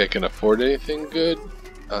don't think I can afford anything good.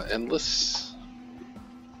 Endless.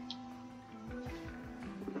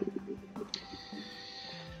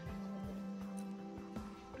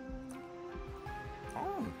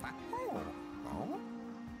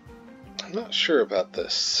 I'm not sure about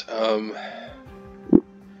this. I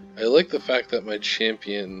like the fact that my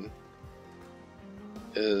champion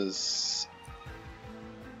has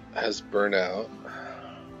burnout.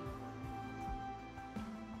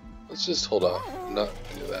 Let's just hold off, not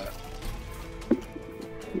do that.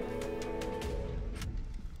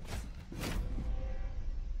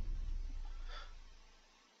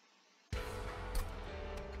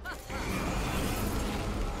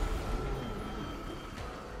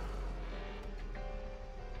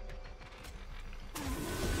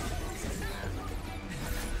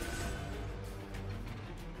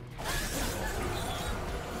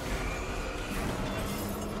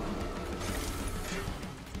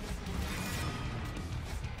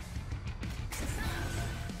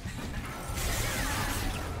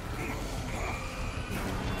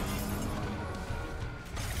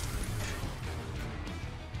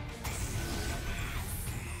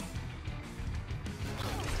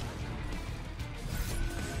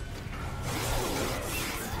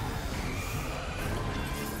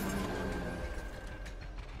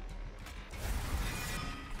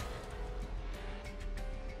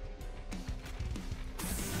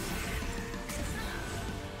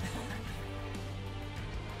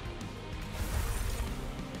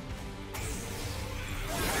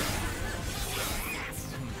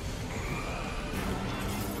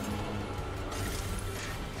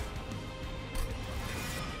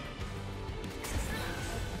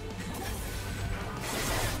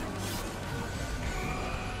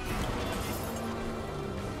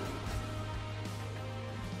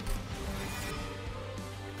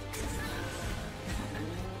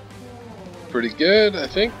 Pretty good, I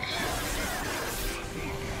think.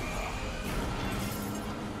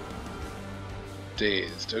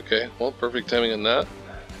 Dazed. Okay, well, perfect timing on that.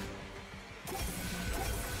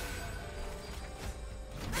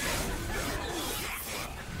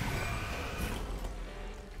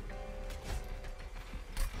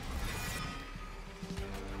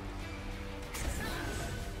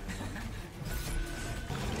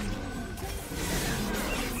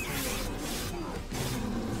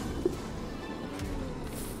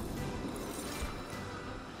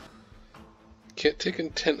 Can't take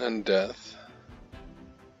intent on death.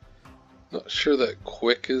 Not sure that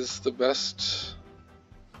quick is the best.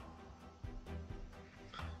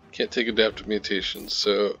 Can't take adaptive mutations,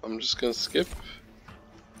 so I'm just gonna skip.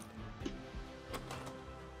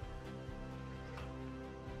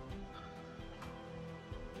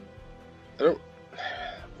 I don't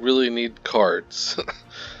really need cards.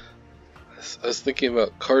 I was thinking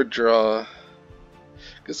about card draw,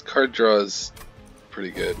 because card draw is pretty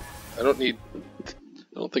good. I don't think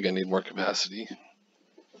I need more capacity.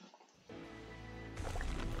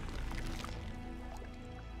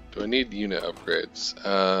 Do I need unit upgrades?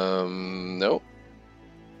 Nope.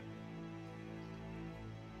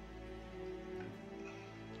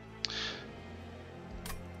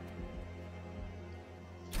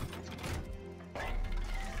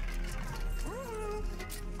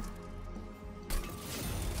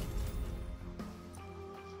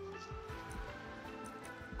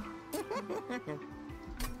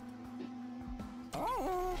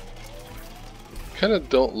 Kind of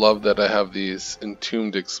don't love that I have these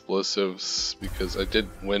entombed explosives because I did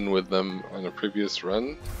win with them on a previous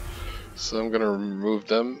run, so I'm gonna remove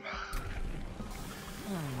them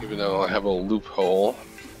even though I have a loophole.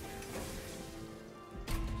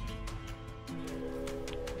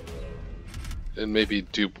 And maybe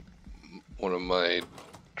dupe one of my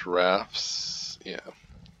drafts. Yeah.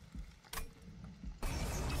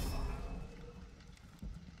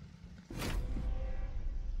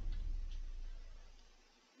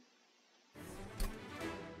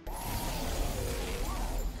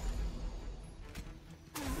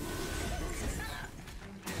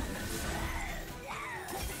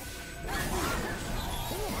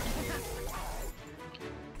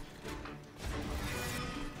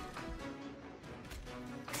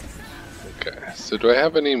 So do I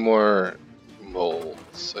have any more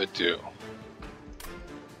molds? I do.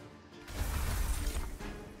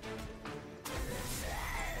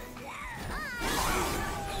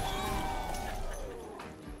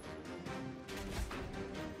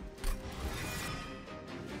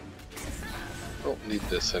 Don't need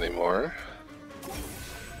this anymore.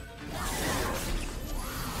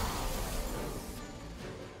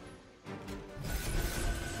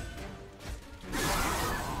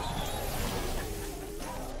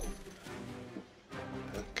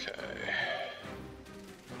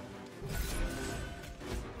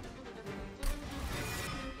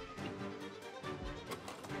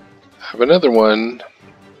 Have another one.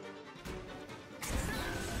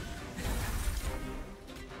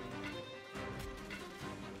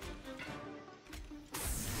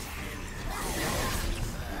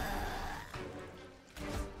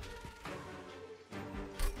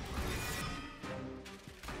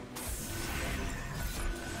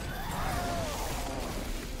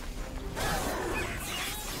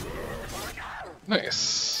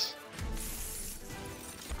 Nice.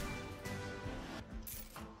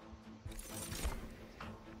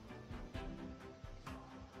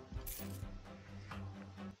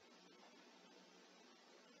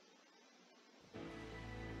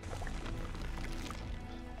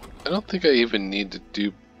 I don't think I even need to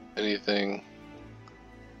do anything.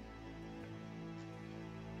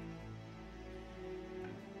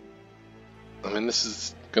 I mean, this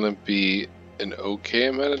is gonna be an okay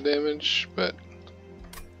amount of damage, but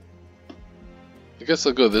I guess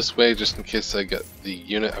I'll go this way just in case I get the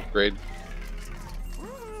unit upgrade.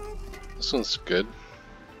 This one's good.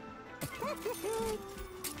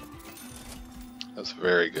 That's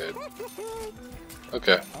very good.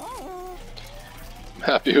 Okay. I'm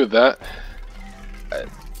happy with that.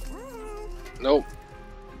 Nope.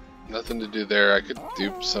 Nothing to do there. I could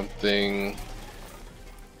dupe something.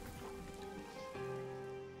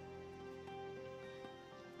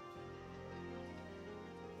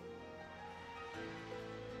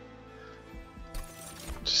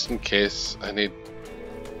 Just in case I need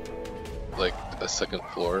like a second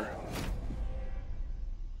floor.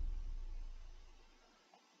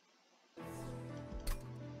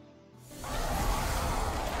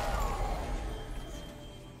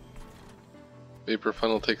 Vapor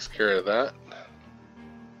funnel takes care of that.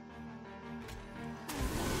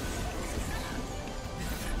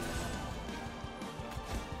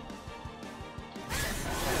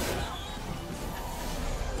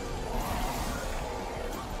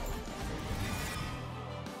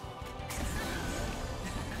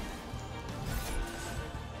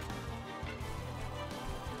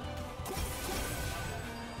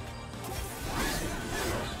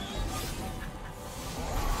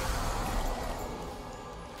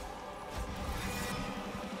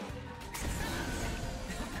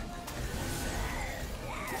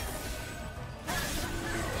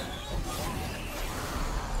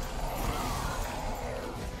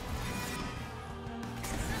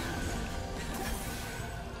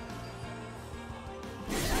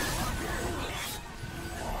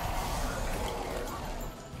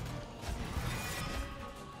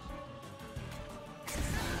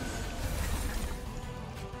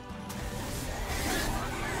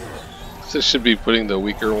 This should be putting the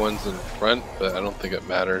weaker ones in front, but I don't think it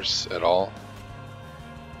matters at all.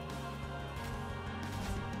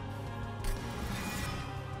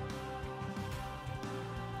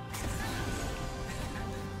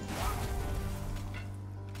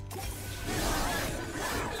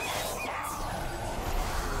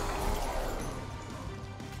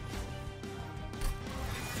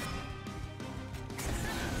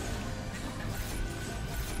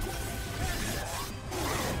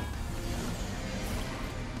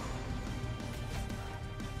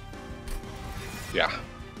 Yeah.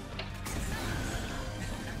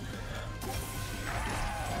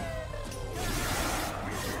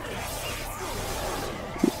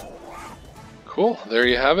 Cool, there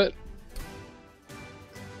you have it.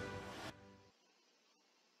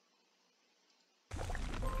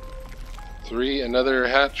 Another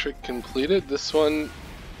hat trick completed. This one,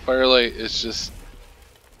 Firelight, is just...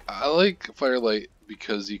 I like Firelight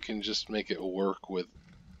because you can just make it work with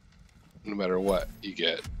no matter what you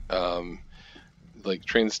get. Like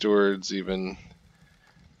train stewards even.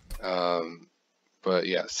 But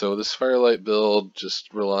yeah, so this Firelight build,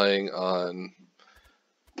 just relying on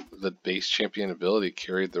the base champion ability,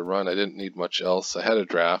 carried the run. I didn't need much else. I had a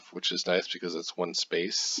draft, which is nice because it's one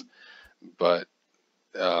space, but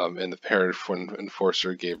and the parent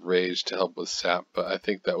enforcer gave rage to help with sap, but I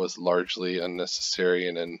think that was largely unnecessary,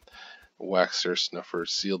 and then Waxer Snuffer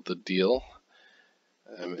sealed the deal.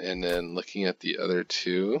 And then looking at the other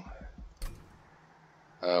two,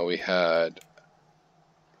 we had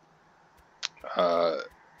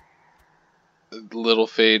Little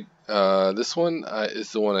Fade. This one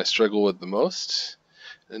is the one I struggle with the most,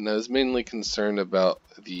 and I was mainly concerned about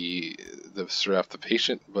the Seraph the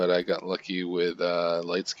Patient, but I got lucky with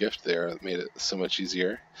Light's Gift there. It made it so much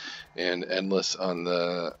easier, and Endless on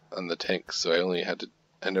the tank, so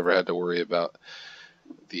I never had to worry about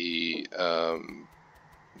the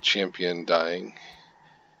champion dying,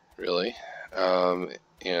 really.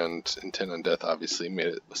 And Intent on Death obviously made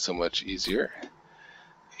it so much easier.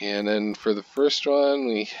 And then for the first one,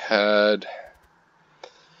 we had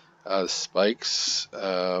Spikes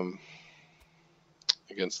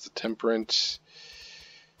against the Temperate,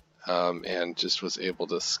 and just was able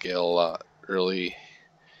to scale a lot early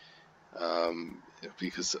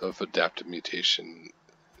because of Adaptive Mutation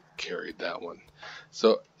carried that one.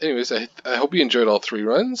 So anyways, I hope you enjoyed all 3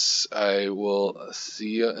 runs. I will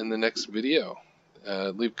see you in the next video.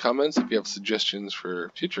 Leave comments if you have suggestions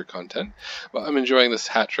for future content. But I'm enjoying this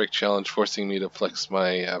hat trick challenge, forcing me to flex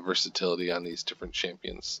my versatility on these different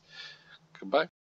champions. Goodbye.